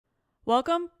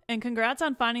Welcome, and congrats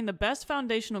on finding the best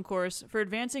foundational course for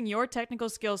advancing your technical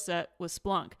skill set with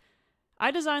Splunk.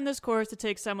 I designed this course to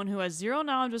take someone who has zero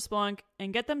knowledge of Splunk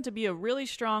and get them to be a really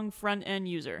strong front-end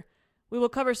user. We will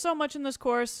cover so much in this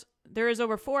course. There is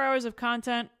over 4 hours of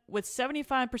content, with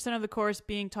 75% of the course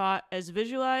being taught as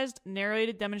visualized,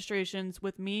 narrated demonstrations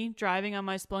with me driving on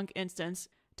my Splunk instance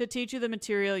to teach you the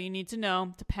material you need to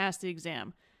know to pass the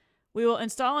exam. We will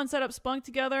install and set up Splunk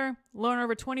together, learn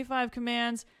over 25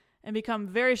 commands, and become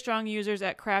very strong users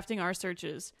at crafting our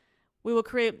searches. We will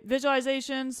create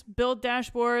visualizations, build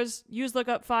dashboards, use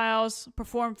lookup files,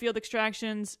 perform field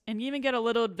extractions, and even get a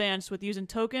little advanced with using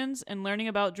tokens and learning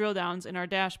about drill downs in our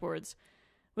dashboards.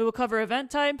 We will cover event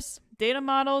types, data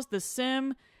models, the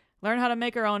SIM, learn how to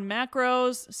make our own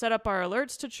macros, set up our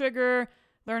alerts to trigger,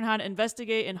 learn how to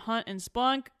investigate and hunt in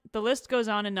Splunk. The list goes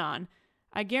on and on.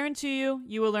 I guarantee you,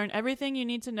 you will learn everything you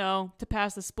need to know to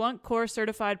pass the Splunk Core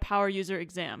Certified Power User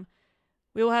exam.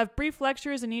 We will have brief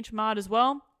lectures in each mod as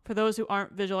well for those who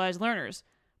aren't visualized learners.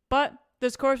 But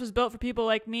this course was built for people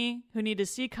like me who need to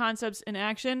see concepts in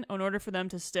action in order for them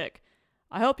to stick.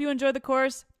 I hope you enjoy the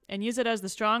course and use it as the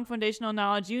strong foundational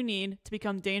knowledge you need to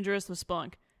become dangerous with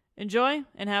Splunk. Enjoy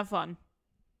and have fun.